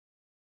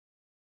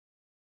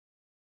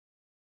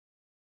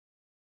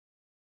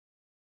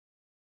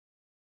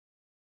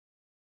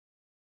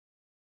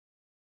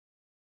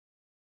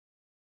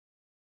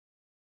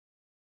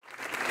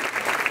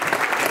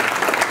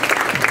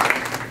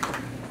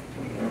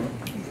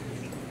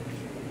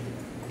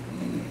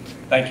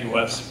Thank you,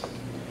 Wes.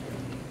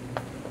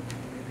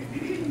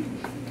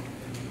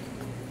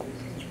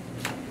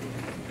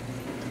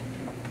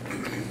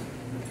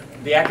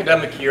 The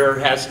academic year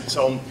has its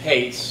own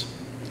pace,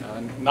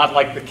 not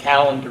like the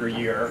calendar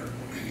year.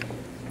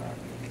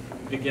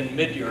 Begin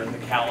mid-year in the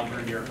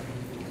calendar year.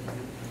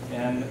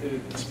 And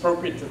it's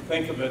appropriate to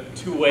think of it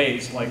two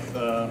ways, like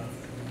the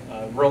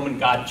Roman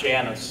god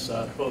Janus,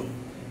 both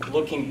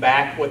looking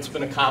back what's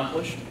been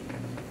accomplished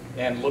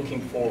and looking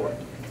forward.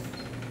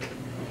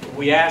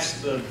 We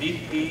asked the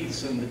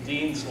VPs and the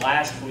deans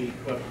last week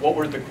what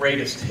were the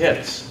greatest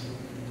hits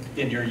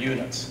in your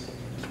units.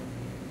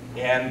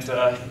 And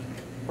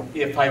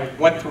if I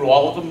went through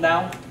all of them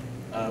now,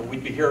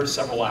 we'd be here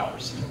several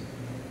hours.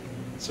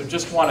 So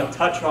just want to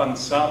touch on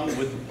some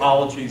with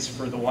apologies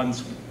for the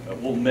ones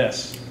we'll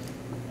miss.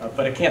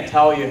 But I can't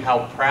tell you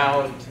how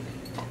proud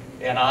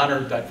and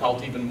honored I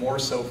felt, even more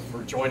so,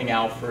 for joining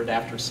Alfred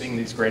after seeing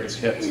these greatest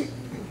hits.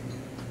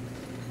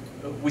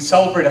 We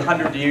celebrate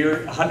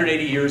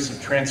 180 years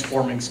of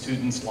transforming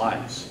students'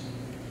 lives.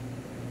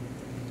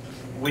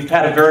 We've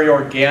had a very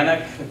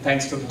organic,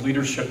 thanks to the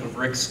leadership of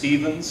Rick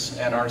Stevens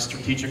and our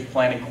Strategic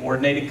Planning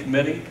Coordinating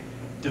Committee,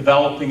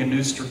 developing a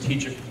new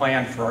strategic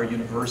plan for our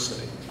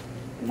university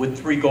with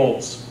three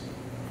goals: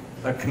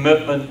 a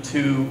commitment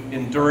to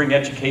enduring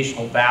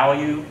educational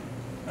value,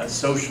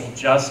 social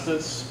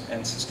justice,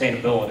 and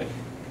sustainability.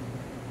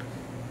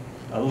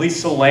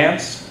 Lisa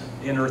Lance,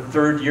 in her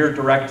third year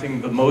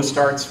directing the Most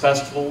Arts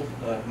Festival,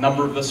 a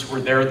number of us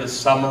were there this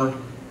summer.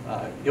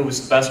 It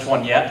was the best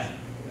one yet,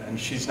 and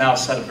she's now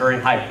set a very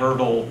high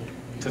hurdle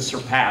to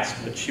surpass,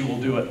 but she will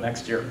do it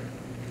next year.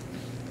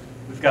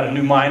 We've got a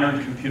new minor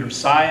in computer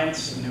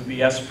science, new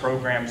BS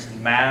programs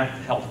in math,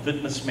 health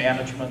fitness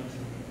management,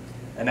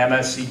 an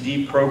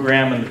MSCD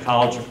program in the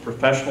College of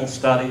Professional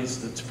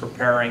Studies that's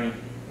preparing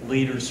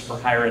leaders for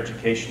higher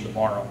education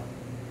tomorrow.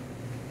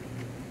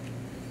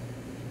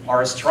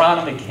 Our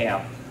astronomy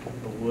camp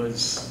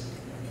was,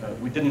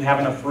 we didn't have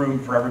enough room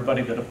for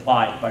everybody that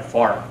applied by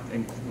far.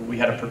 And we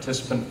had a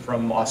participant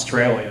from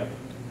Australia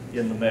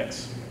in the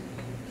mix.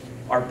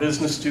 Our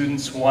business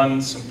students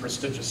won some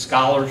prestigious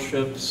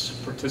scholarships,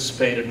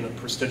 participated in a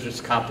prestigious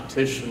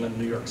competition in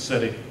New York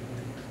City.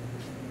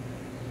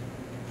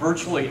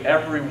 Virtually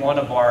every one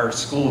of our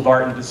School of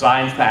Art and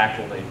Design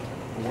faculty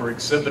were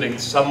exhibiting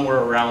somewhere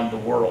around the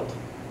world,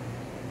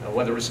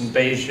 whether it was in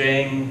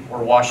Beijing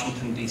or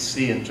Washington,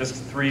 D.C., and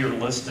just three are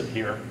listed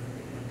here.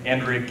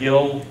 Andrea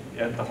Gill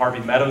at the Harvey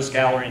Meadows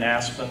Gallery in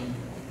Aspen,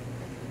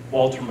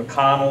 Walter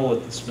McConnell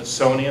at the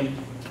Smithsonian,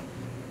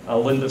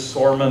 Linda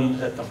Sorman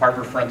at the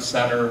Harborfront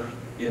Center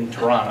in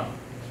Toronto.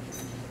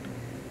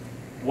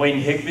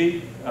 Wayne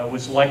Higbee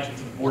was elected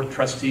to the Board of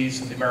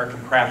Trustees of the American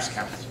Crafts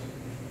Council.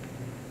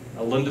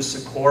 Linda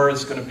Sikora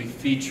is going to be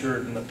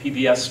featured in the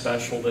PBS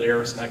special that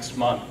airs next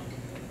month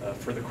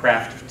for the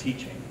craft of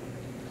teaching.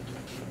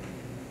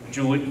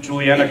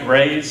 Juliana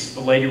Gray's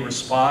The Lady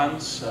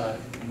Responds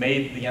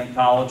made the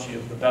anthology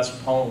of the best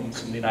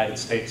poems in the United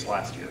States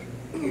last year,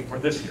 or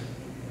this year.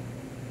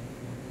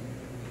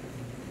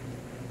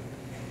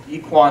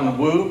 Equan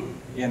Wu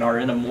in our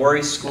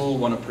Inamori School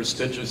won a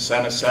prestigious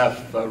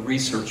NSF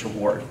Research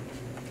Award.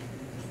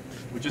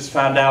 We just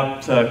found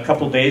out a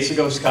couple days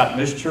ago Scott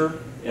Mischer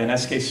and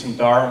S.K.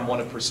 Sundaram won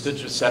a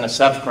prestigious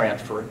NSF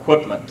grant for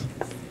equipment.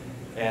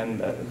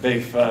 And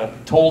they've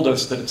told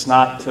us that it's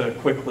not to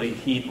quickly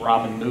heat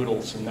ramen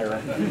noodles in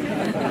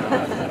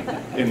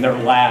their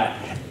lab.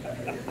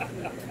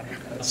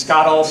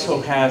 Scott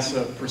also has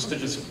a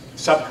prestigious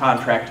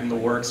subcontract in the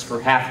works for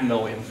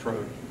 $500,000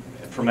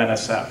 from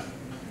NSF.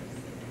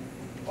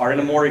 Our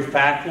Inamori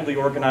faculty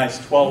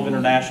organized 12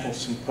 international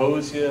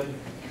symposia,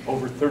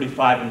 over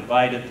 35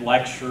 invited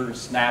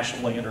lectures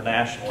nationally,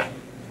 internationally.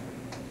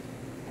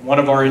 One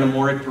of our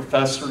Inamori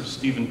professors,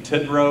 Stephen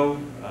Tidrow,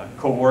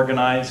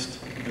 co-organized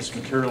this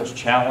Materials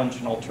Challenge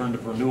and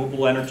Alternative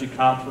Renewable Energy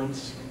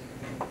Conference.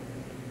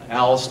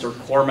 Alistair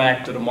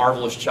Cormack did a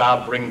marvelous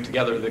job bringing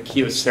together the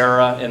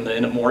Kyocera and the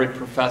Inamori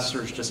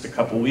professors just a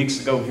couple weeks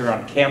ago here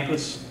on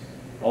campus.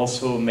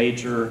 Also a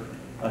major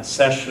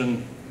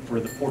session for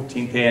the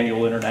 14th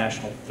Annual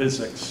International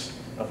Physics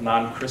of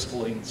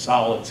Non-Crystalline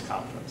Solids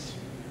Conference.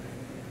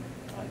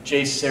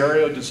 Jay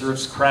Serio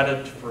deserves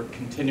credit for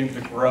continuing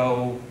to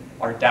grow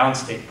our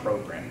downstate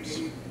programs,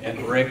 and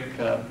Rick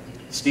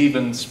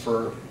Stevens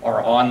for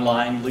our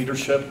online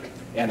leadership,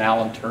 and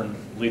Alan Turn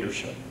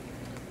leadership.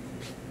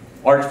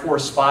 Art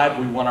Force 5,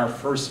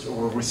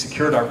 we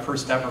secured our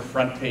first ever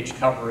front page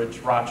coverage,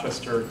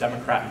 Rochester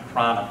Democrat and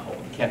Chronicle.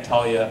 I can't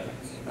tell you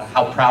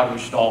how proud we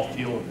should all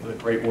feel of the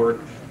great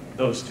work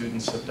those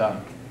students have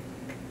done.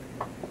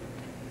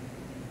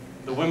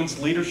 The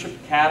Women's Leadership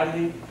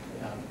Academy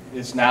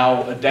is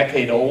now a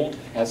decade old,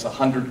 has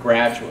 100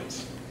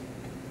 graduates.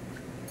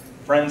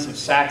 Friends of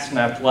Saxon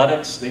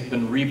Athletics, they've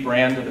been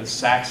rebranded as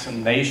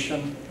Saxon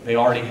Nation. They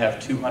already have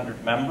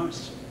 200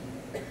 members.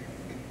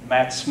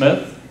 Matt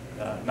Smith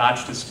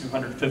notched his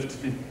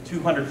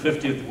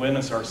 250th win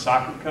as our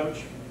soccer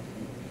coach.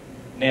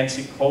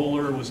 Nancy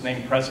Kohler was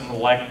named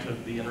president-elect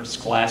of the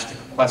Interscholastic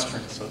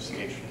Equestrian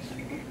Association.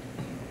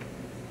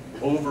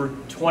 over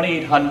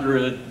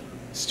 2,800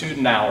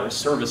 student hours,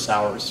 service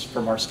hours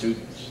from our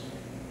students.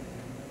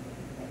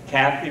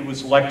 Kathy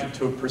was elected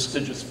to a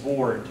prestigious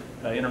board,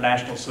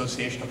 International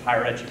Association of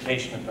Higher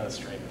Education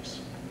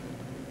Administrators.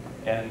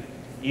 And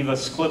Eva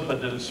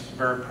Sklipa is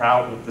very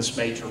proud of this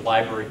major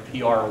library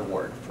PR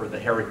award for the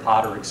Harry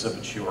Potter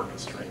exhibit she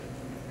orchestrated.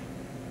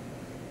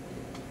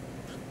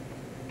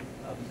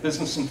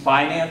 Business and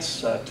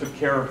Finance took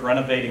care of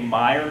renovating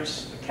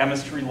Myers, the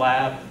chemistry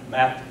lab,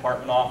 math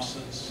department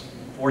offices,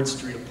 Ford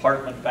Street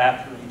apartment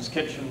bathrooms,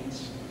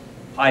 kitchens,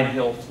 Pine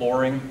Hill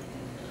flooring.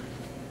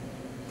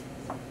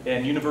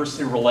 And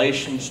University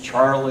Relations,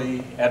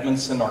 Charlie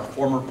Edmondson, our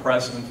former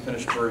president,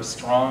 finished very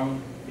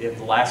strong in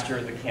the last year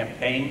of the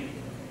campaign,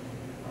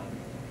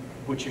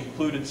 which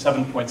included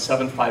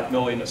 $7.75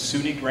 million, a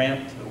SUNY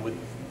grant with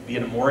the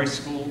Amori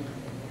School.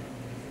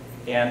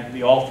 And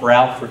the All for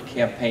Alfred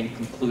campaign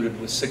concluded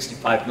with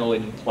 $65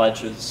 million in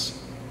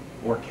pledges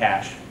or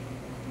cash.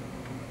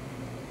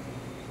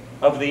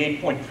 Of the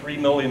 $8.3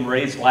 million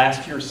raised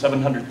last year,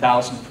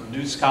 $700,000 for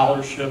new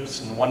scholarships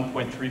and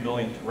 $1.3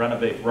 million to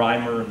renovate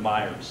Reimer and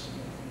Myers.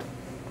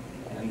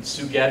 And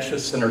Sue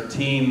Getchus and her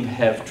team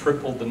have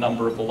tripled the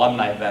number of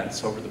alumni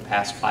events over the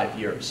past 5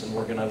 years, and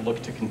we're going to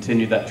look to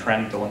continue that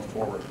trend going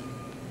forward.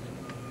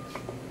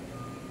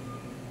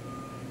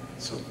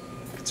 So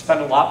I could spend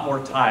a lot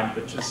more time,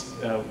 but just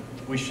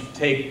we should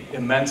take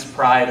immense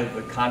pride of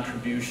the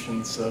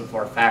contributions of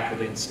our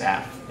faculty and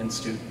staff and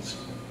students.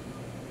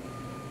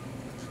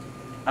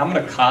 I'm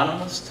an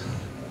economist,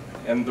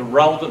 and the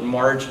relevant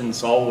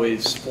margin's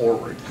always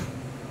forward.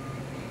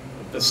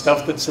 The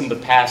stuff that's in the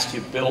past you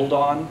build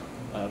on,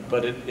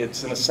 but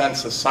it's in a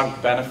sense a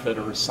sunk benefit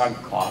or a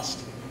sunk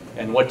cost.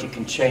 And what you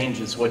can change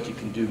is what you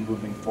can do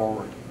moving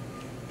forward.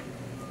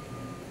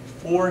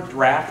 4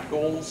 draft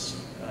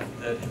goals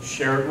that I've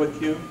shared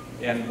with you,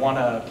 and want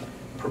to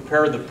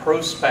prepare the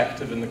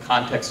prospective in the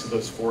context of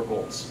those 4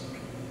 goals.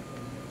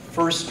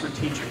 First,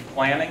 strategic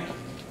planning,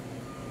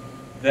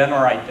 then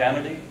our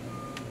identity,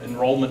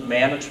 enrollment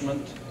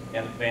management,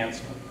 and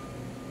advancement.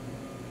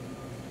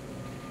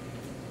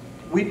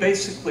 We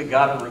basically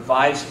got to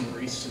revise and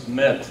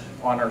resubmit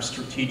on our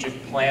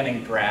strategic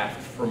planning draft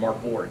from our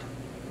board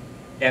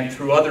and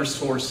through other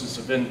sources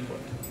of input.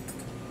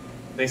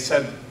 They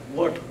said,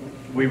 look,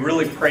 we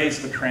really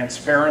praise the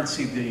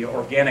transparency, the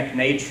organic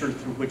nature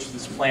through which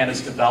this plan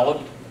is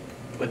developed,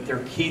 but there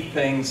are key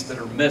things that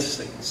are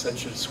missing,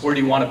 such as where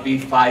do you want to be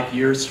 5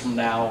 years from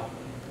now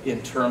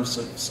in terms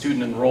of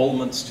student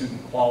enrollment,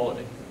 student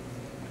quality?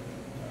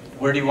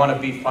 Where do you want to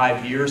be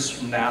 5 years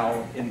from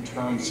now in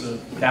terms of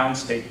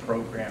downstate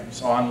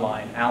programs,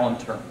 online,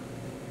 Allentown?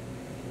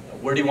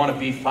 Where do you want to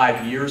be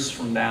 5 years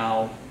from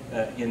now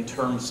in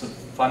terms of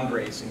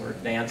fundraising or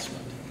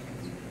advancement?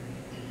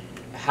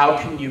 How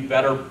can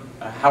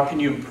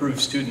you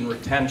improve student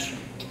retention?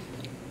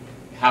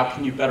 How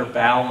can you better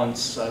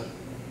balance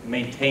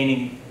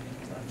maintaining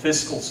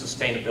fiscal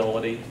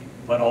sustainability,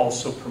 but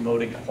also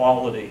promoting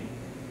quality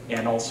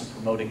and also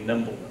promoting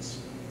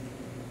nimbleness?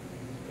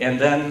 And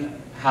then,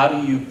 how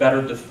do you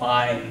better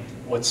define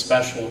what's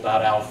special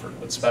about Alfred,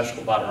 what's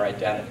special about our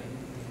identity?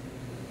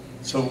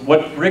 So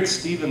what Rick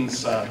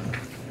Stevens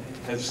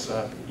has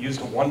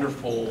used a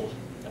wonderful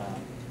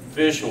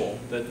visual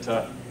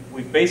that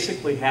we've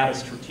basically had a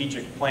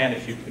strategic plan,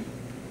 if you can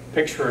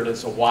picture it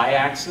as a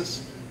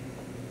y-axis,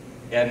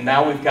 and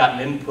now we've gotten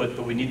input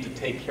that we need to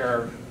take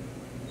care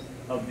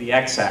of the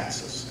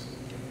x-axis.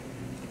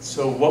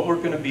 So what we're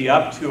going to be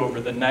up to over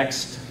the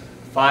next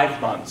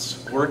 5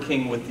 months,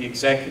 working with the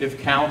Executive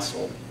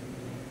Council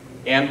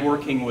and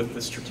working with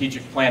the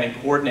Strategic Planning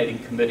Coordinating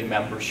Committee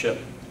membership,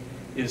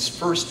 is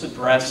first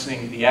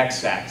addressing the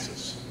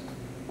x-axis,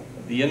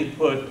 the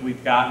input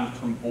we've gotten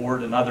from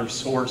board and other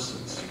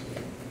sources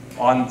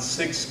on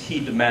 6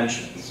 key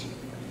dimensions.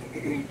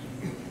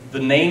 The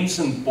names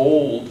in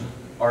bold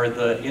are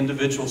the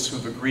individuals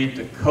who've agreed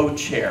to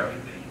co-chair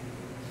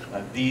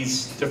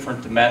these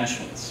different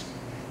dimensions.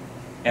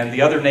 And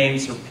the other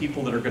names are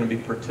people that are going to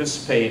be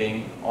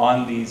participating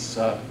on these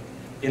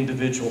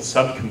individual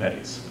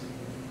subcommittees.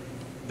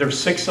 There's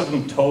 6 of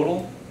them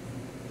total.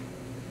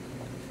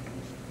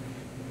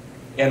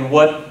 And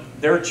what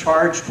they're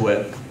charged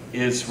with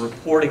is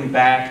reporting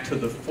back to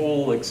the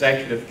full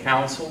Executive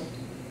Council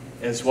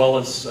as well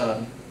as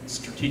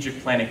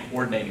Strategic Planning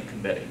Coordinating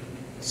Committee,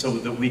 so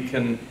that we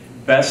can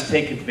best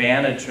take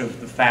advantage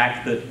of the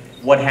fact that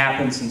what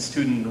happens in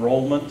student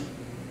enrollment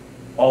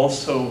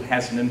also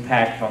has an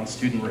impact on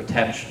student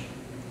retention.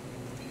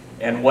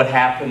 And what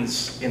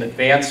happens in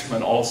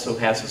advancement also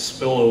has a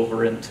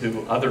spillover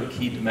into other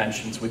key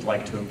dimensions we'd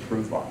like to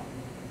improve on.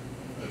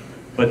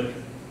 But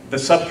the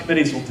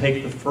subcommittees will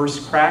take the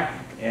first crack,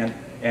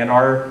 and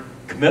our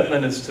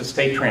commitment is to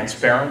stay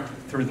transparent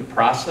through the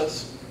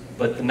process.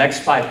 But the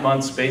next 5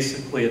 months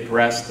basically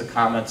address the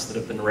comments that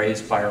have been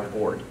raised by our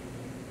board.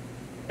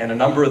 And a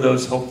number of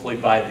those hopefully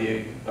by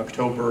the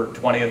October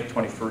 20th,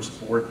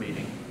 21st board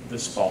meeting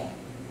this fall.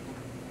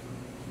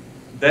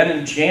 Then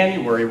in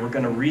January, we're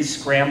going to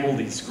re-scramble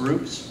these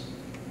groups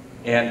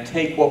and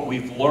take what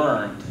we've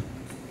learned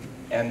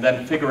and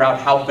then figure out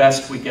how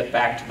best we get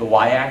back to the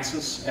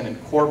y-axis and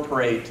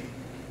incorporate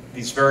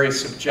these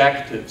various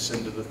objectives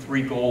into the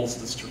 3 goals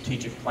of the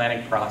strategic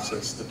planning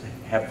process that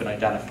have been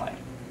identified.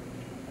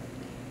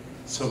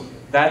 So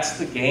that's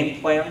the game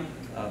plan.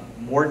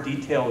 More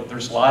detail,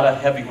 there's a lot of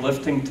heavy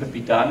lifting to be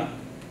done,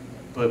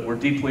 but we're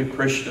deeply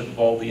appreciative of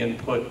all the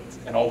input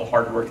and all the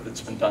hard work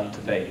that's been done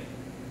to date.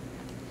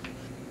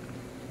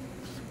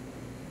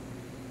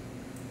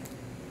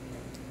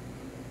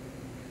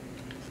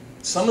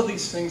 Some of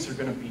these things are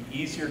going to be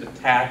easier to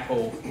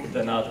tackle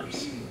than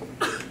others.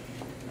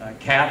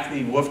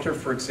 Kathy Woofter,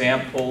 for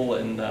example,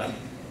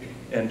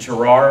 and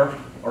Gerard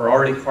are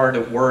already hard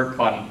at work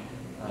on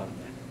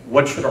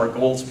what should our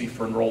goals be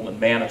for enrollment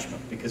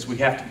management, because we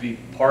have to be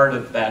part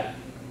of that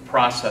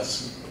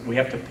process. We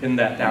have to pin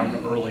that down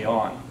early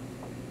on.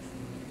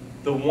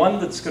 The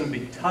one that's going to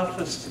be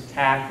toughest to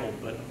tackle,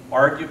 but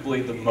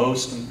arguably the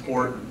most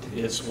important,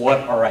 is what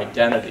our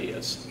identity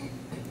is,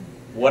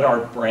 what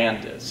our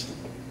brand is.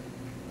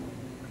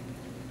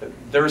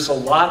 There's a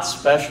lot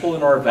special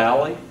in our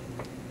valley,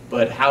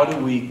 but how do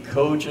we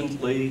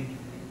cogently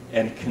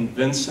and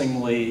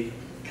convincingly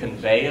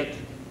convey it?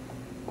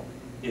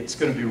 It's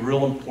going to be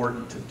real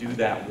important to do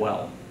that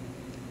well.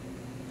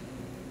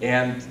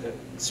 And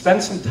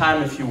spend some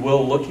time, if you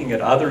will, looking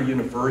at other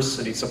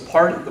universities. A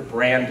part of the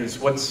brand is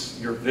what's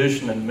your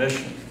vision and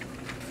mission.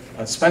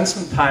 Spend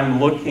some time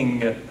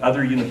looking at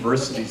other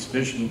universities'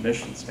 vision and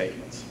mission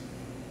statements.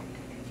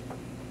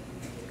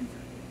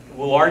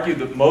 We'll argue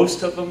that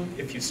most of them,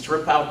 if you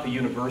strip out the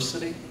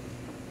university,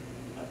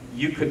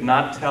 you could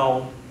not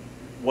tell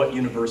what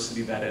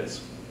university that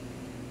is.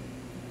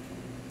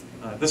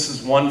 This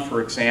is one,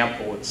 for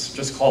example. It's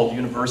just called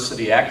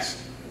University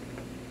X.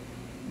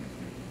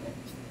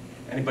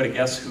 Anybody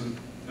guess who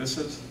this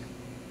is?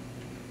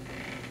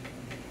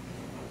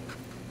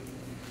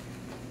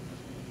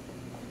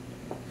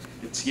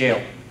 It's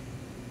Yale.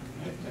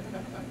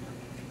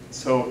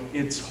 So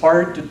it's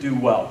hard to do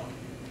well.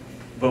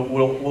 But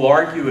we'll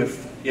argue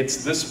if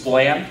it's this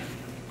bland,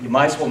 you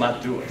might as well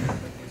not do it.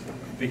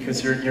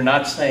 Because you're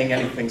not saying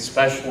anything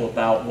special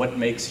about what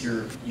makes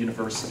your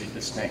university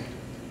distinct.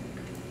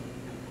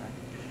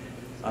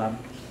 I've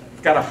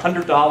got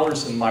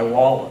 $100 in my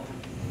wallet.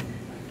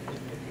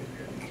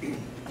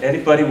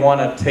 Anybody want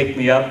to take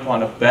me up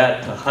on a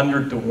bet,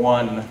 100 to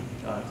 1,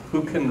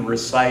 who can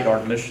recite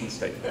our mission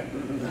statement?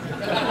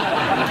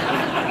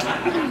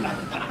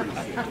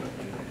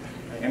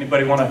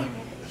 Anybody want to?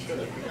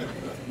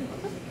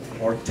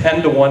 Or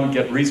 10 to 1,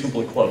 get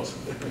reasonably close.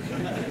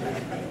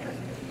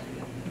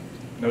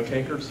 No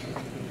takers?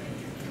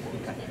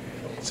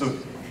 So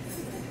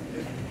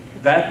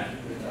that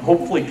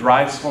hopefully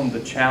drives home the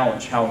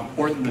challenge, how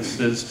important this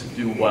is to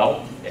do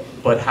well,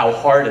 but how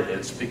hard it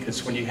is,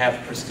 because when you have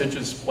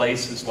prestigious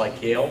places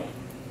like Yale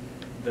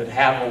that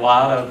have a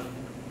lot of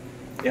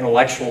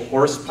intellectual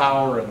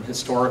horsepower and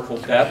historical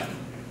depth,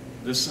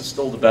 this is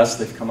still the best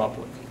they've come up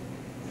with.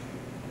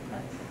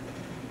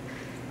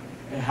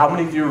 How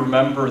many of you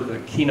remember the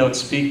keynote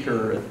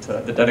speaker at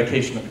the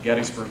dedication of the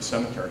Gettysburg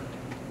Cemetery?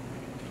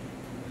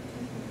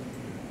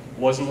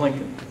 Wasn't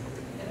Lincoln.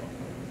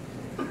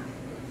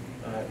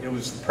 It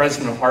was the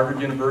president of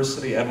Harvard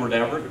University, Edward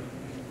Everett,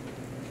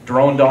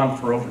 droned on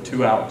for over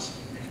 2 hours.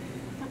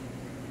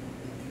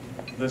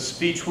 The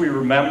speech we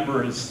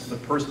remember is the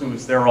person who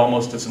was there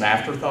almost as an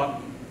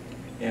afterthought,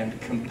 and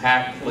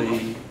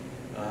compactly,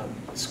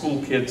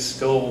 school kids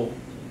still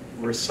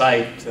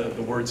recite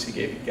the words he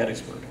gave at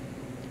Gettysburg.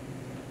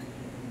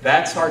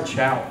 That's our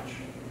challenge,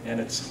 and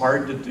it's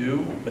hard to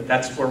do, but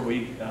that's where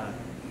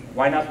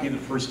why not be the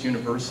first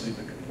university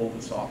that could pull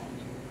this off?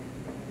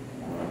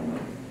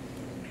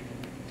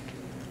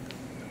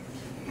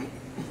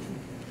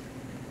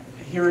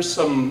 Here are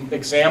some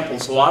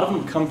examples. A lot of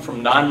them come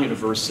from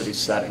non-university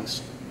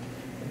settings.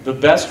 The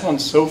best one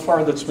so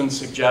far that's been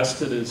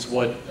suggested is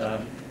what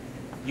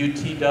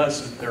UT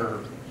does at their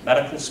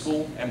medical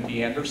school,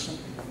 MD Anderson,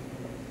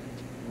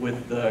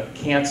 with the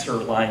cancer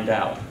lined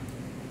out.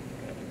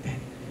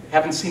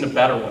 Haven't seen a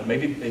better one.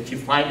 Maybe if you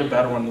find a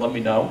better one, let me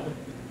know.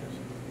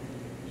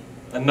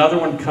 Another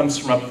one comes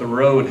from up the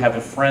road. Have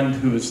a friend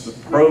who is the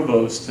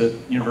provost at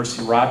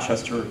University of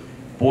Rochester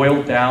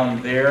boiled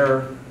down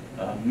their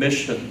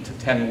mission to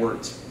 10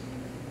 words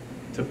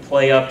to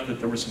play up that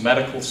there was a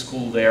medical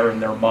school there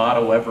and their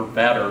motto, ever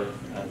better,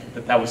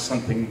 that was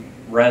something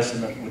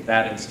resonant with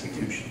that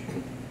institution.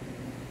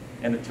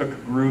 And it took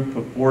a group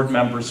of board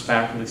members,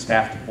 faculty,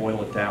 staff to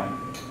boil it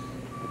down.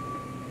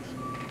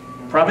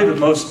 Probably the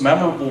most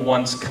memorable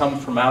ones come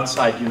from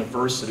outside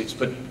universities,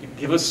 but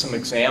give us some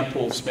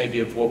examples maybe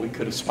of what we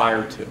could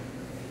aspire to.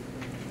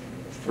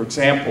 For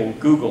example,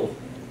 Google,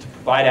 to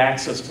provide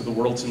access to the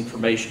world's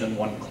information in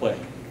one click.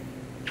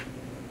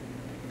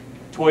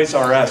 Toys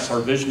R Us, our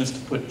vision is to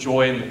put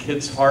joy in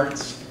kids'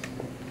 hearts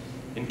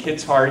and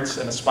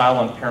a smile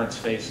on parents'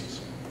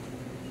 faces.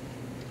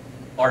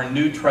 Our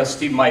new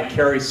trustee, Mike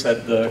Carey,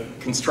 said the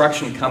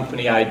construction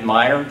company I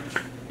admire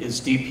is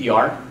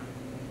DPR,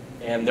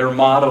 and their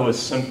motto is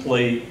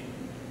simply,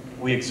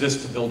 we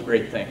exist to build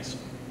great things.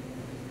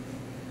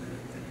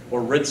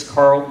 or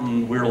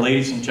Ritz-Carlton, we're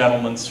ladies and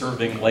gentlemen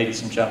serving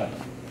ladies and gentlemen.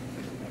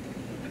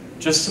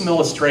 Just some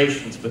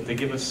illustrations, but they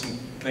give us some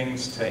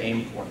things to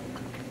aim for.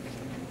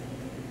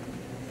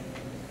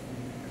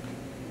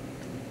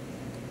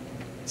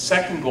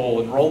 Second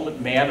goal, enrollment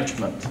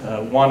management.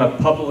 Want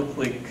to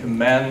publicly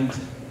commend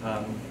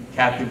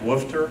Kathy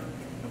Woofter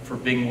for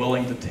being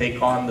willing to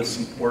take on this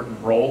important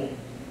role.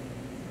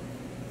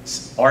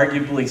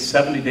 Arguably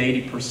 70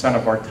 to 80%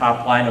 of our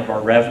top line of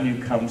our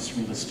revenue comes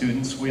from the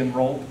students we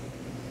enroll.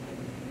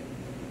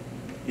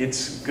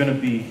 It's going to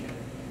be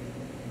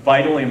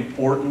vitally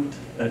important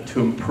to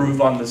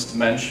improve on this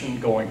dimension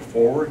going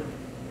forward.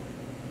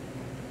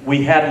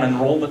 We had an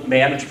enrollment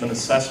management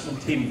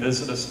assessment team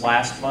visit us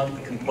last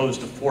month,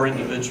 composed of 4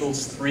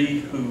 individuals, 3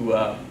 who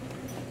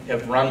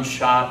have run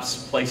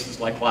shops, places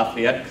like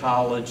Lafayette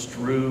College,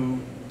 Drew,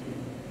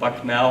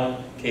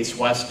 Bucknell, Case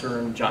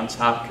Western, Johns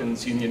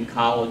Hopkins, Union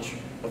College,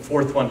 a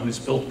 4th one who's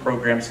built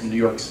programs in New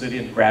York City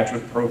and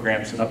graduate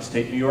programs in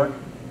upstate New York.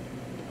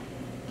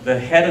 The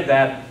head of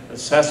that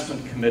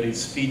assessment committee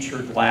is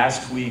featured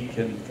last week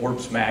in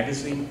Forbes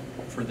magazine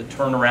for the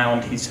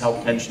turnaround he's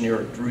helped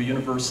engineer at Drew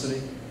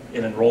University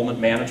in enrollment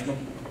management.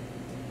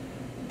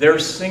 Their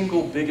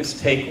single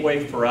biggest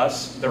takeaway for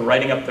us, they're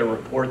writing up their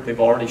report, they've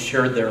already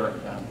shared their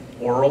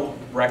oral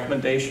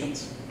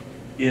recommendations,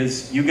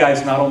 is you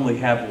guys not only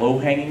have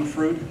low-hanging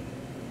fruit,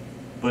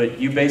 but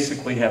you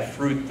basically have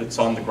fruit that's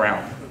on the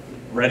ground,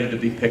 ready to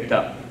be picked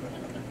up.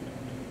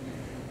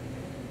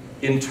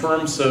 In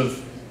terms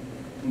of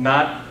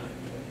not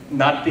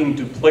being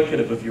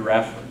duplicative of your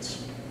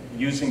efforts,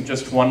 using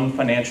just one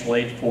financial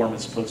aid form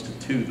as opposed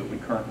to 2 that we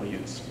currently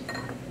use.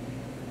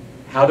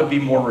 How to be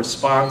more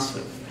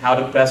responsive, how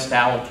to best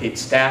allocate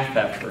staff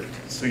effort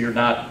so you're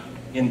not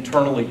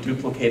internally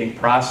duplicating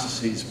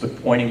processes but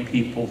pointing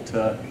people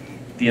to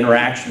the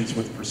interactions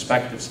with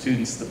prospective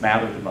students that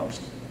matter the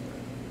most.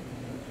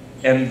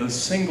 And the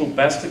single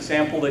best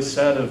example, they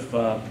said,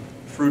 of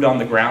fruit on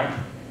the ground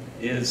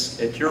is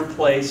at your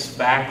place,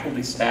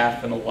 faculty,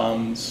 staff, and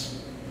alums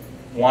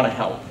want to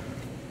help.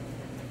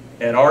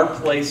 At our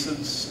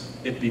places,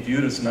 it'd be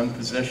viewed as an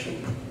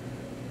imposition.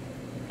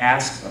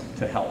 Ask them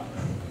to help.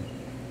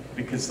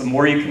 Because the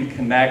more you can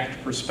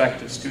connect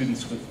prospective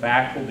students with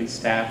faculty,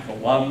 staff,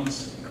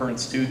 alums,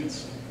 current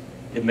students,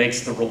 it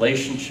makes the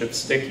relationship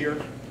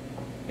stickier,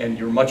 and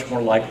you're much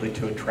more likely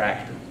to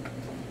attract it.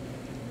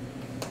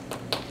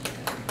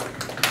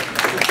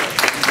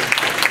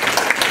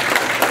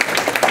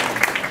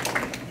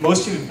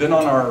 Most of you have been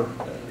on our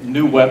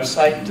new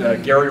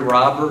website. Gary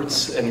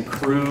Roberts and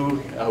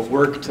crew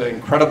worked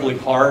incredibly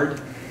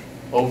hard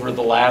over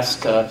the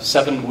last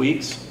 7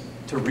 weeks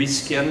to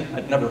reskin.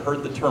 I'd never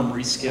heard the term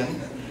reskin,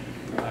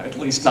 at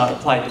least not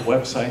applied to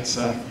websites.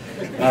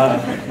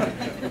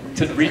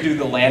 To redo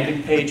the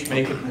landing page,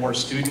 make it more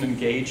student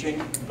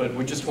engaging. But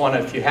we just want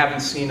to, if you haven't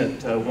seen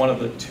it, one of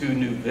the 2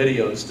 new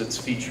videos that's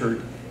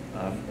featured,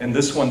 and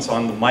this one's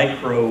on the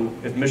micro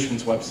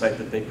admissions website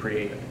that they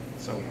created.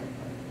 So,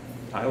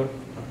 Tyler?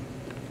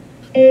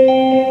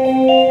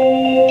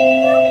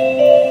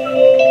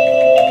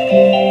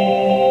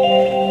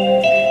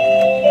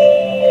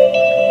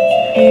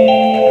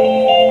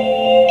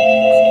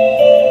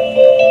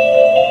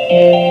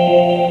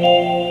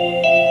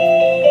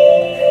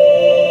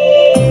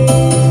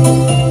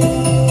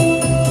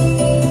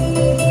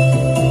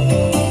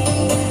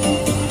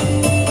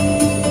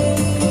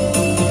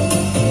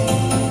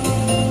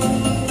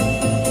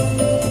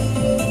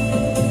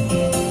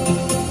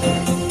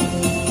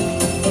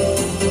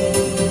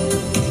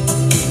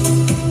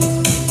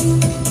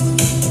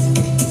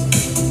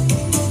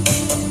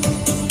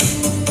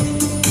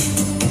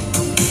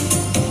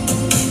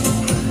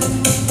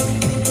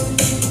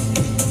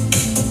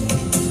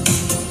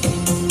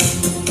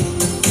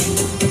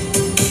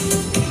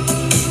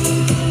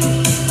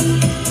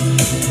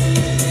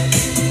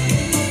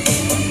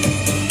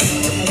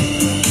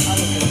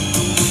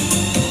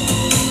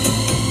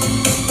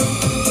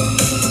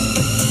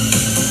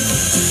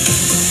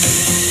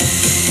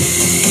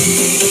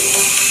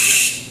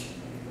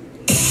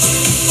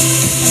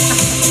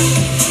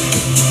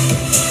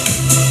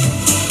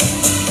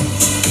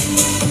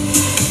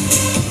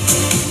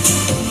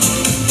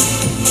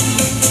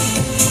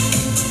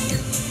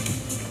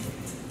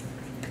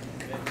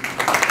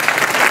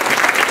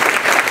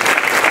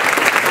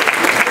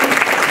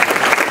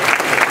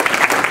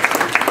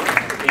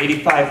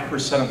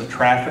 85% of the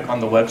traffic on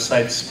the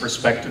website's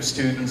prospective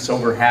students,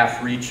 over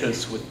half reach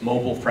us with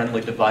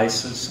mobile-friendly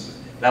devices.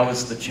 That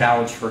was the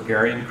challenge for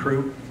Gary and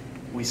crew.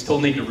 We still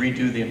need to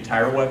redo the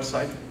entire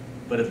website,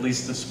 but at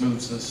least this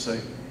moves us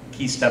a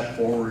key step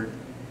forward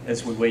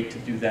as we wait to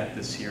do that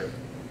this year.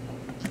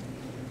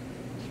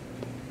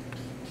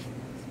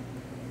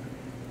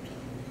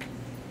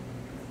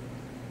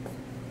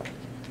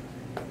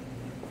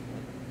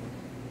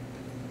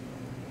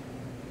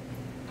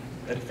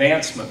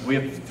 Advancement. We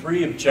have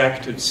 3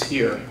 objectives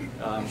here.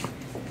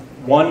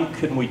 One,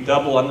 can we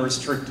double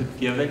unrestricted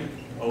giving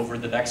over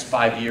the next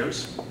 5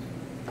 years?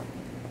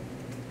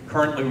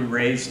 Currently, we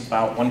raise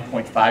about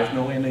 $1.5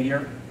 million a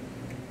year.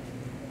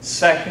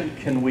 Second,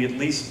 can we at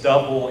least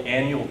double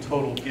annual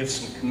total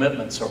gifts and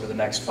commitments over the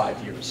next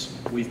 5 years?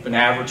 We've been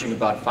averaging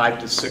about 5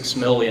 to 6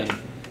 million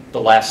the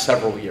last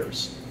several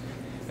years.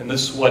 And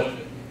this is what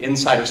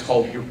insiders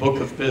call your book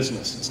of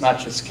business. It's not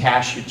just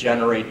cash you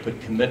generate,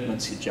 but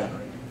commitments you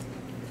generate.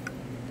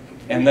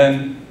 And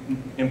then,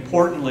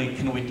 importantly,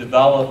 can we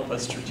develop a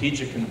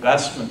strategic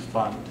investment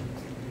fund?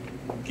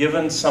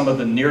 Given some of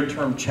the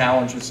near-term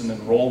challenges in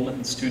enrollment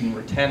and student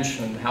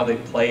retention and how they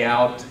play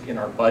out in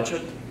our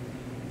budget,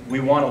 we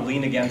want to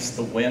lean against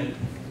the wind,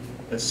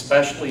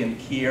 especially in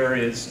key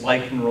areas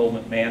like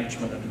enrollment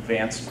management and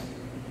advancement.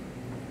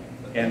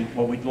 And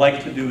what we'd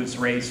like to do is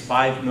raise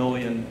 $5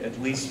 million, at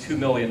least $2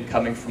 million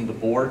coming from the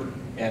board,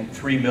 and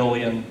 $3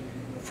 million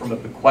from a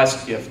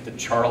bequest gift that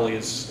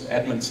Charlie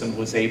Edmondson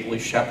was ably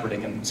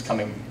shepherding and is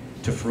coming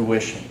to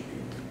fruition.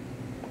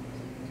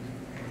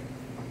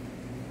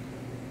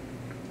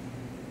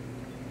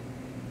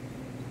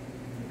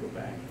 Go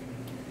back.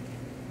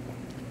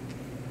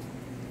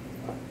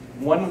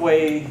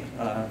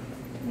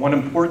 One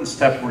important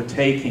step we're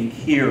taking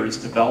here is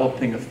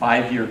developing a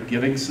 5-year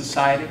giving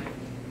society.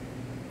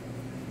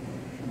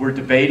 We're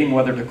debating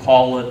whether to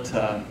call it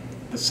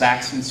the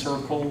Saxon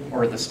Circle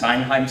or the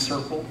Steinheim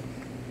Circle.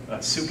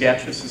 Sue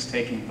Getchus is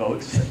taking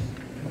votes.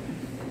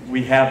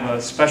 We have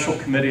a special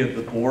committee of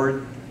the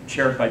board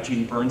chaired by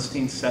Gene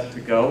Bernstein set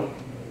to go.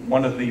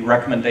 One of the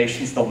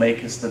recommendations they'll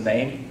make is the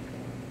name.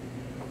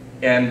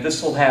 And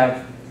this will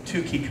have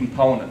 2 key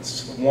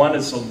components. One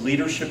is a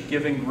leadership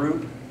giving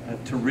group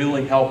to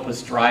really help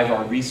us drive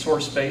our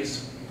resource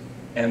base,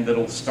 and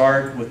that'll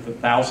start with the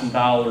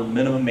 $1,000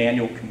 minimum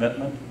annual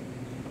commitment,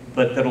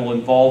 but that'll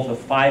involve a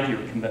 5-year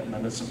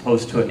commitment as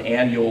opposed to an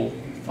annual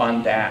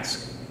fund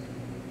ask.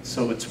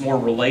 So it's more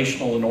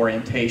relational in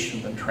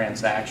orientation than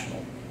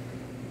transactional.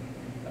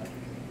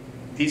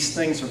 These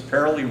things are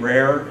fairly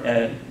rare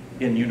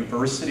in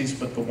universities,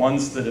 but the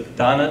ones that have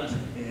done it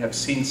have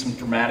seen some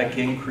dramatic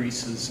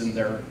increases in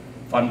their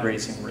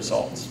fundraising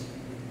results.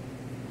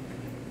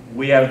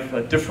 We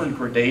have different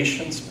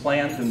gradations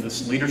planned in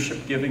this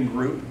leadership giving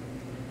group,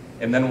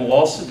 and then we'll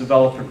also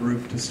develop a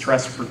group to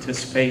stress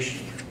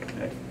participation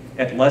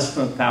at less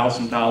than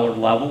 $1,000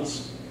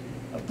 levels,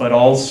 but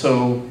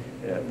also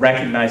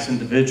recognize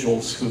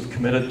individuals who've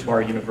committed to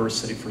our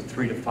university for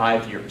 3 to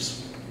 5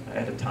 years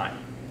at a time.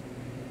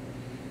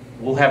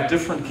 We'll have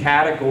different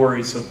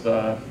categories of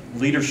the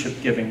leadership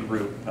giving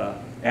group.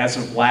 As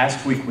of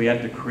last week, we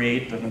had to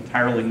create an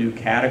entirely new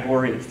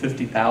category at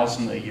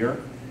 $50,000 a year,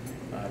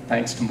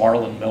 thanks to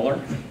Marlon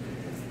Miller.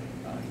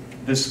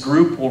 This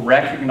group will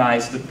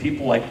recognize that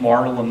people like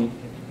Marlon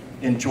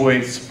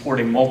enjoy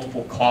supporting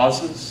multiple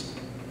causes,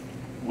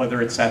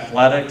 whether it's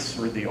athletics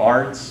or the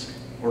arts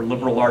or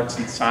liberal arts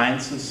and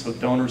sciences, so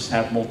donors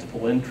have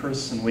multiple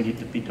interests and we need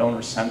to be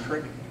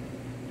donor-centric,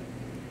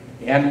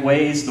 and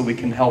ways that we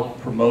can help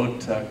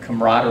promote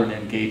camaraderie and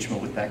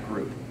engagement with that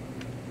group.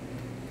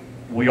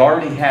 We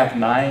already have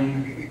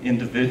 9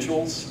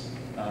 individuals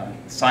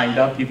signed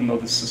up, even though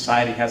the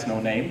society has no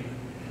name,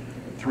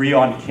 3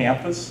 on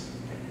campus.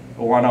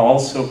 I want to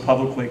also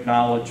publicly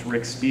acknowledge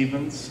Rick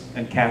Stevens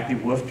and Kathy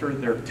Woofter.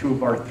 They're 2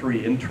 of our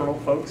 3 internal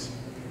folks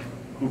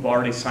who've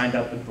already signed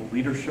up at the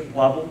leadership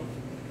level.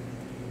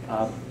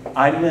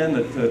 I'm in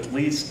at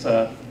least,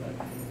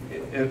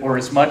 or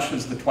as much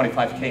as the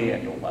 25K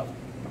annual level.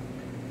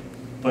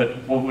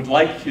 But what we'd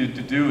like you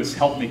to do is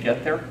help me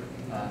get there.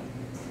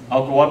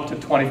 I'll go up to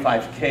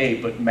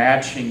 25K, but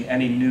matching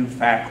any new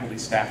faculty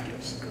staff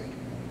gifts.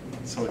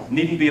 So it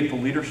needn't be at the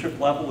leadership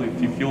level.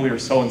 If you feel you're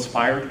so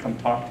inspired, come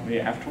talk to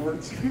me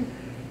afterwards.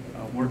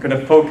 We're going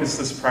to focus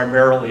this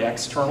primarily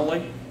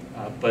externally,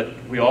 but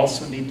we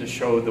also need to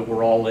show that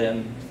we're all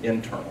in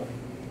internally.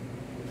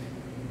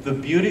 The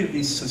beauty of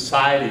these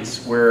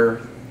societies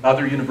where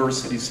other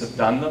universities have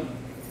done them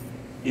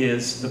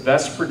is the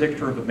best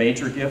predictor of a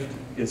major gift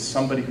is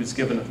somebody who's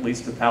given at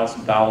least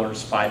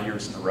 $1,000 5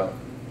 years in a row.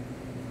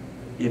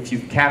 If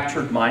you've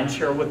captured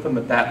mindshare with them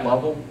at that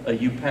level, a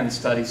UPenn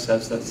study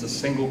says that's the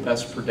single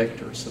best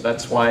predictor. So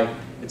that's why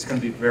it's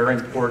going to be very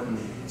important,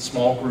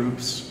 small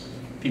groups,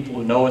 people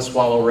who know us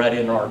well already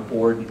and are on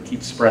board, and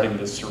keep spreading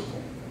this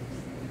circle.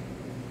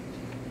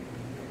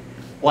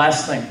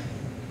 Last thing.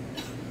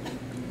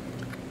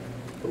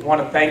 I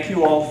want to thank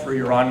you all for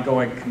your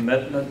ongoing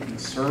commitment and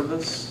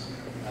service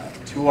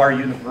to our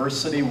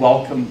university.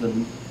 Welcome the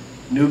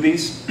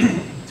newbies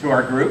to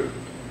our group.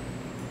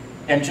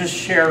 And just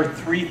share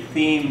 3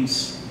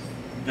 themes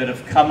that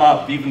have come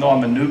up, even though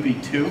I'm a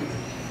newbie too.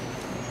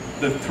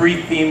 The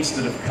 3 themes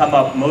that have come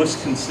up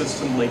most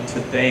consistently to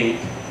date: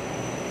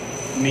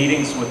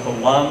 meetings with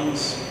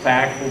alums,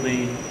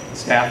 faculty,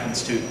 staff, and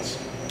students.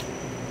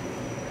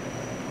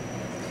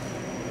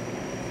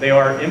 They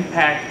are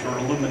impact or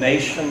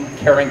illumination,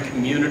 caring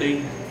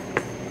community,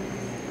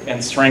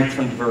 and strength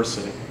from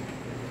diversity.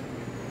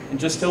 And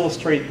just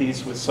illustrate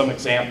these with some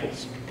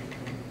examples.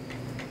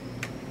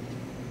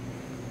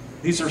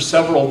 These are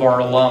several of our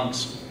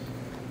alums.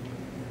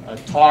 I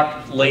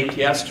talked late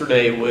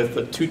yesterday with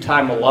a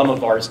 2-time alum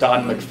of ours,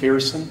 Don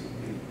McPherson,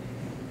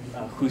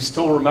 who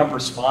still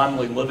remembers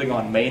fondly living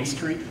on Main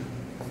Street,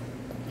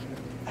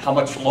 how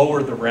much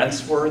lower the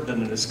rents were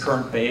than in his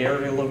current Bay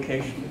Area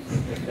location.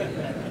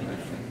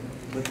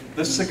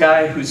 This is a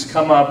guy who's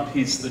come up,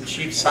 he's the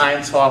chief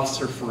science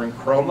officer for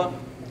Enchroma.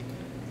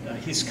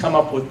 He's come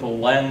up with the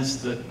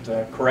lens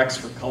that corrects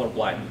for color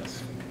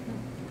blindness.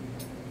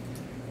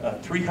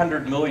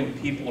 300 million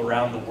people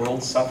around the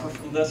world suffer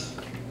from this.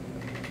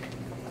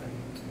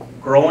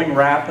 Growing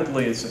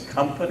rapidly as a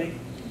company,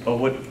 but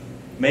what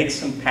makes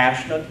him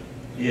passionate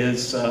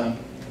is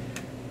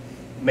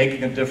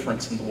making a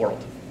difference in the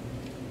world.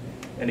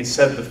 And he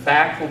said the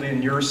faculty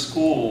in your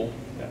school,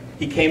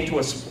 he came to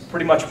us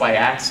pretty much by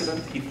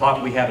accident. He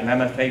thought we had an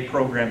MFA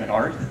program in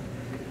art.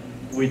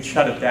 We'd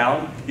shut it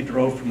down. He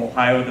drove from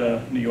Ohio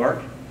to New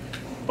York.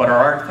 But our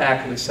art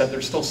faculty said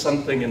there's still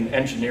something in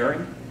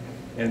engineering.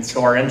 And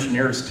so our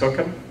engineers took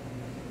him.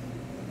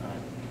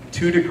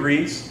 2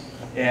 degrees.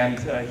 And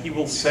he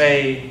will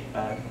say,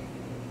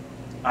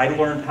 I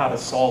learned how to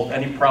solve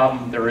any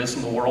problem there is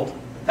in the world,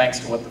 thanks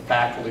to what the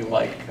faculty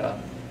like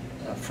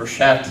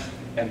Frechette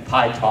and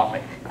Pi taught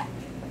me.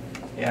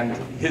 And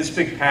his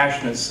big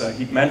passion is,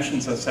 he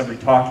mentions us every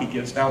talk he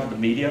gives now to the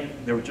media.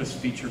 They were just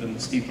featured in the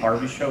Steve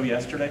Harvey show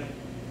yesterday.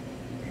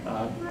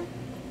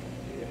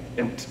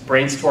 And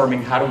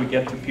brainstorming, how do we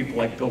get to people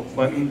like Bill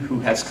Clinton, who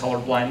has color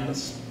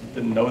blindness?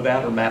 Didn't know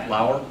that, or Matt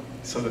Lauer.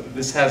 So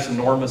this has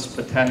enormous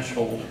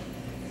potential,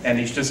 and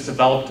he's just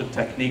developed a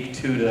technique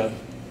too to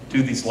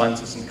do these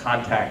lenses in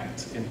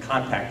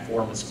contact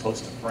form as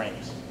opposed to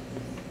frames.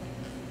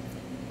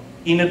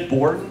 Enid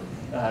Borden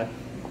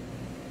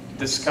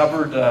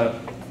discovered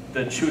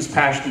that she was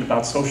passionate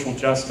about social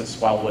justice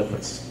while with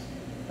us.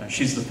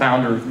 She's the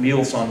founder of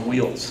Meals on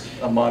Wheels,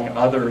 among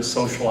other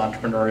social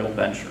entrepreneurial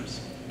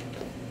ventures.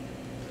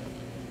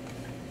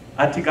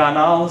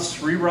 Atiganal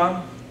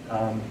Sriram,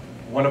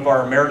 one of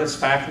our emeritus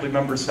faculty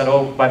members said,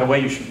 oh, by the way,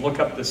 you should look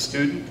up this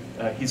student.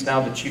 He's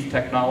now the Chief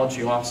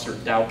Technology Officer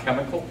at Dow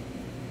Chemical.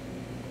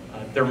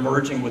 They're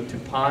merging with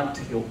DuPont.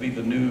 He'll be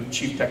the new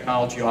Chief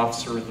Technology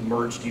Officer of the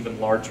merged, even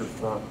larger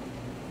firm.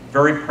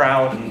 Very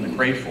proud and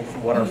grateful for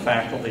what our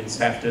faculty and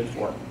staff did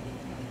for him.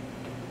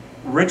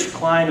 Rich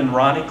Klein and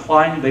Ronnie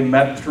Klein, they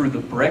met through the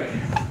brick,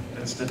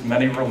 as did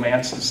many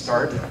romances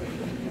start,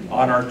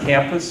 on our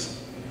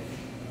campus.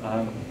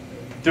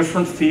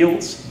 Different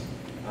fields.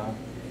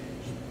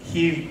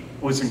 He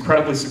was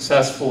incredibly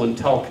successful in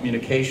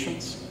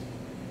telecommunications,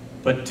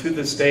 but to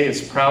this day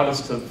is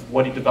proudest of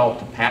what he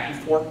developed a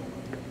patent for.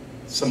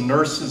 Some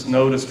nurses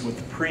noticed with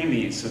the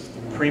preemies, if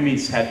the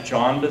preemies had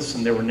jaundice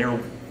and they were near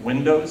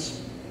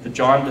windows, the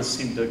jaundice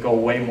seemed to go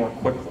away more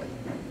quickly.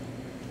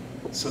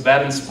 So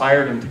that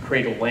inspired him to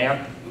create a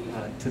lamp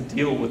to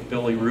deal with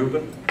Billy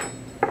Rubin,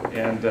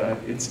 and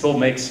it still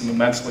makes him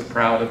immensely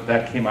proud that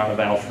that came out of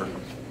Alfred.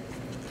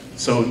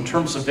 So in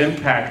terms of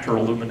impact or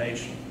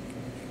illumination,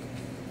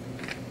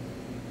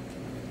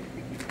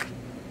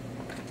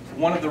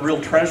 one of the real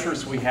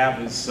treasures we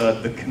have is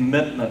the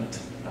commitment.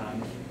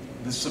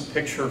 This is a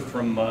picture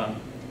from a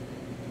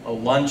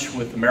lunch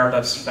with the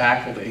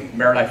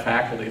Meriti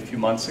faculty a few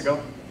months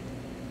ago.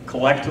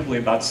 Collectively,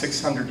 about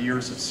 600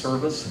 years of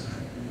service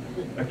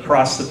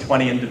across the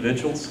 20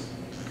 individuals.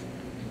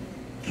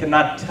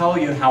 Cannot tell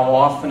you how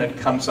often it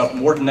comes up,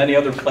 more than any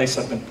other place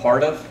I've been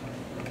part of,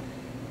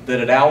 that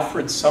at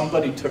Alfred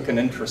somebody took an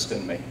interest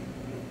in me.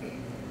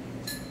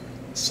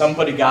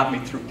 Somebody got me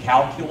through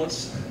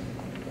calculus.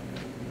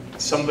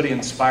 Somebody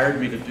inspired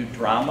me to do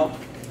drama.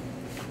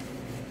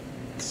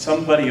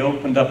 Somebody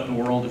opened up the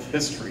world of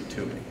history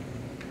to me.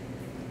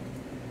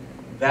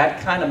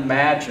 That kind of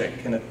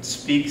magic, and it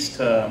speaks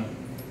to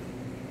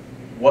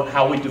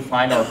how we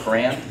define our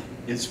brand,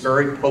 is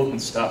very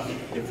potent stuff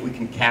if we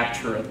can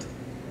capture it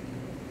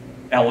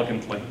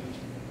elegantly.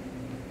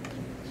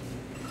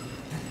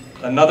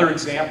 Another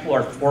example,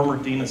 our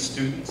former Dean of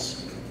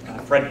Students,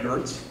 Fred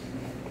Gertz,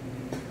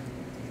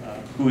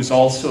 who is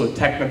also a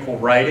technical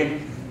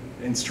writing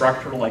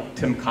instructor like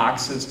Tim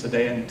Cox is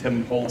today, and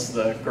Tim holds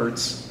the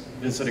Gertz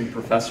visiting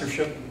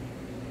professorship.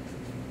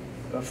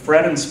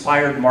 Fred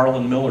inspired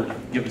Marlon Miller to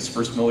give his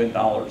first $1 million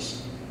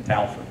to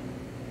Alfred.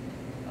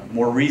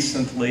 More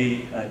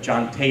recently,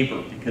 John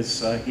Tabor,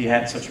 because he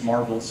had such a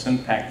marvelous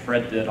impact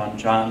Fred did on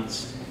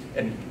John's,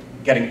 and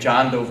getting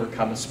John to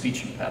overcome a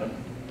speech impediment.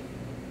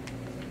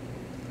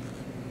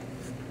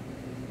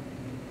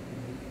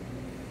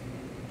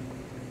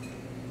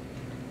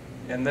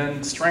 And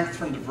then strength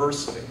from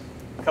diversity.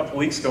 A couple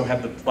weeks ago, I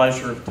had the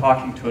pleasure of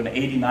talking to an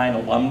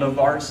 '89 alumna of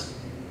ours.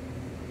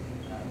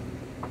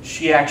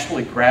 She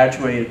actually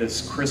graduated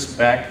as Chris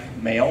Beck,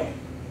 male,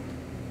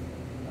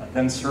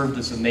 then served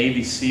as a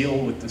Navy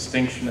SEAL with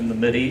distinction in the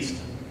Mideast,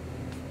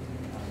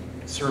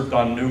 served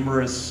on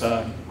numerous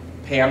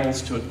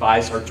panels to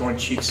advise our Joint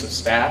Chiefs of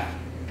Staff.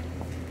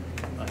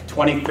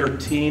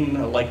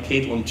 2013, like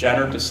Caitlyn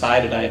Jenner,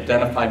 decided I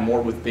identify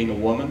more with being a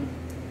woman.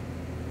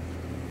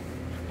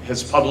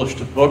 Has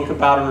published a book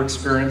about her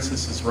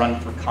experiences, has run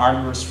for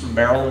Congress from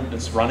Maryland,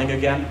 is running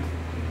again,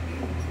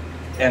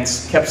 and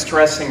kept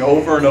stressing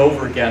over and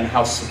over again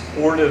how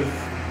supportive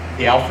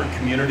the Alfred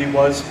community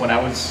was when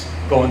I was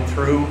going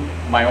through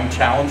my own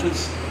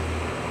challenges,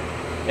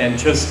 and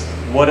just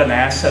what an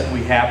asset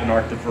we have in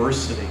our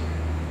diversity.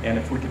 And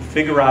if we could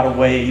figure out a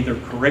way, either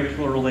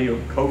curricularly or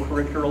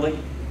co-curricularly,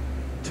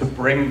 to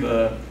bring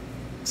the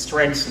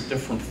strengths of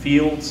different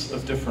fields,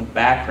 of different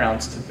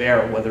backgrounds to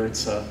bear, whether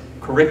it's a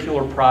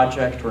curricular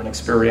project or an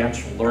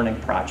experiential learning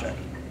project.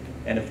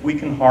 And if we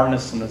can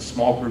harness in a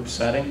small group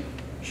setting,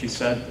 she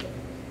said,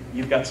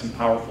 you've got some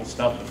powerful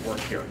stuff at work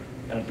here.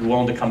 And I'd be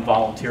willing to come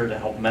volunteer to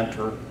help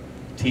mentor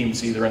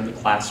teams either in the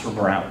classroom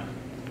or out.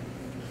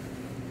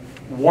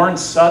 Warren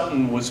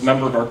Sutton was a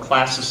member of our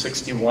class of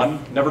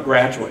 '61, never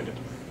graduated.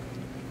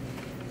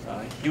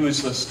 He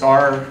was a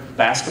star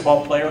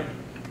basketball player.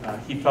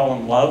 He fell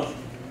in love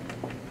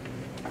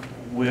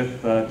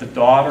with the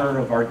daughter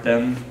of our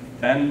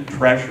then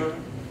treasurer.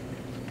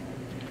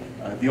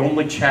 The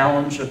only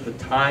challenge at the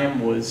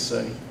time was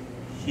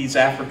he's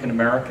African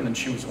American and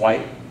she was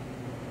white.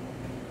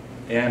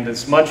 And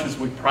as much as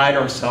we pride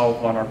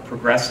ourselves on our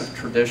progressive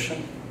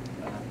tradition,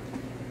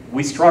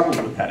 we struggled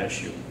with that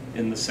issue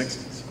in the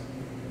 '60s.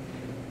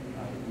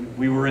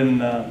 We were in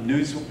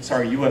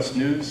U.S.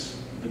 News,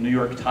 the New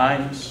York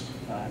Times,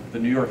 the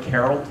New York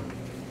Herald.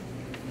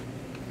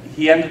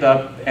 He ended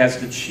up, as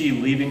did she,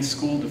 leaving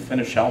school to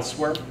finish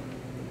elsewhere.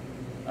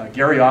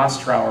 Gary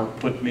Ostrower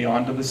put me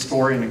onto the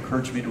story and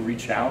encouraged me to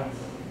reach out.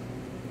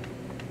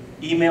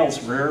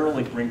 Emails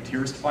rarely bring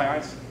tears to my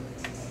eyes,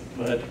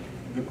 but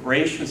the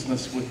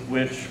graciousness with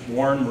which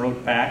Warren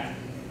wrote back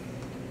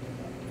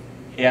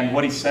and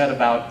what he said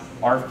about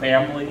our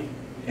family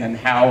and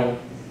how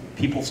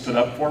people stood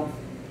up for him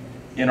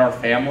in our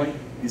family.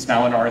 He's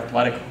now in our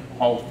Athletic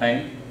Hall of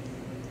Fame.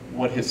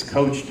 What his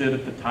coach did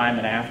at the time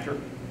and after.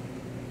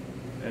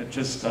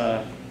 Just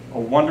a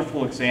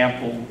wonderful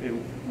example.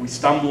 We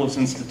stumble as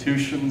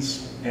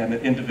institutions and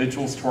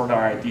individuals toward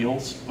our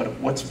ideals, but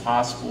what's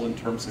possible in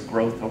terms of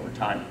growth over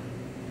time.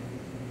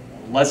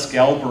 Les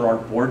Gelber, our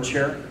board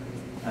chair,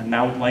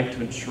 now would like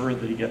to ensure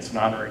that he gets an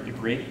honorary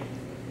degree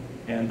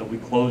and that we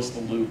close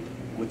the loop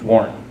with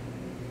Warren.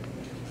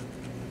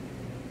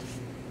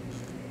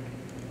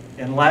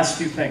 And last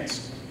few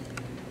things,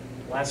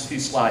 last few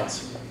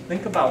slides.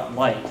 Think about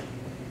light,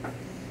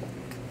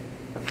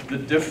 the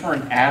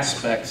different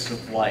aspects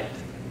of light.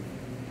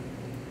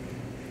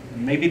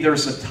 Maybe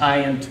there's a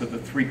tie-in to the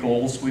 3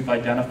 goals we've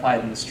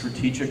identified in the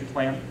strategic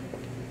plan.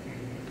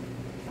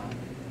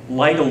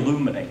 Light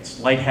illuminates.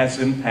 Light has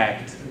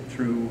impact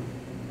through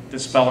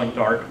dispelling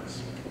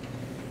darkness.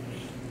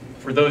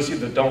 For those of you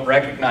that don't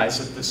recognize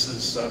it, this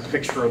is a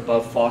picture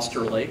above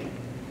Foster Lake.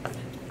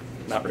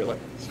 Not really.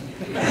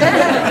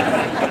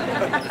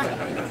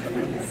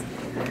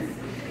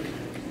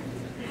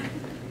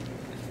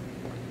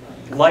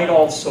 Light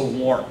also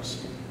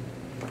warms.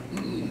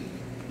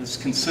 This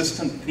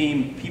consistent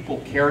theme,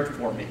 people cared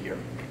for me here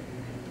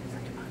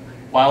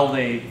while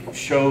they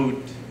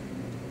showed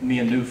me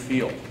a new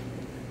field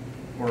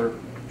or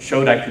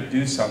showed I could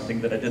do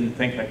something that I didn't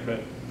think I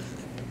could.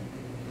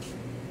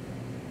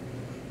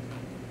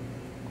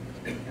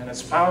 And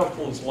as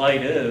powerful as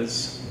light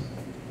is,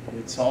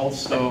 it's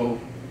also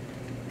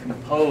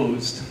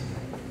composed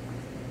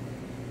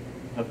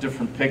of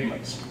different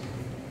pigments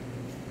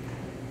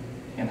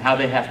and how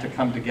they have to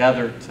come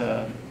together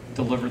to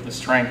deliver the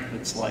strength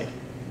that's light.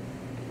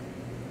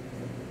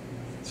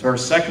 So our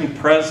second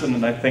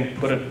president, I think,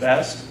 put it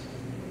best,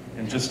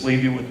 and just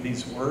leave you with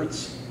these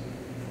words.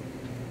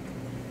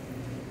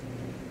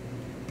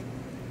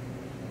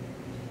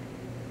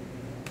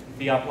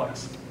 Fiat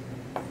Lux.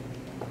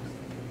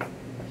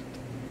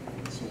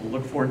 So we'll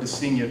look forward to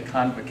seeing you at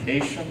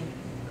Convocation.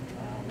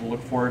 We'll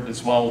look forward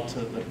as well to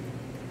the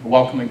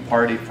welcoming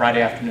party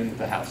Friday afternoon at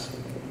the house.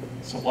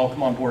 So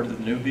welcome on board to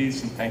the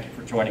newbies, and thank you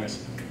for joining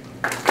us.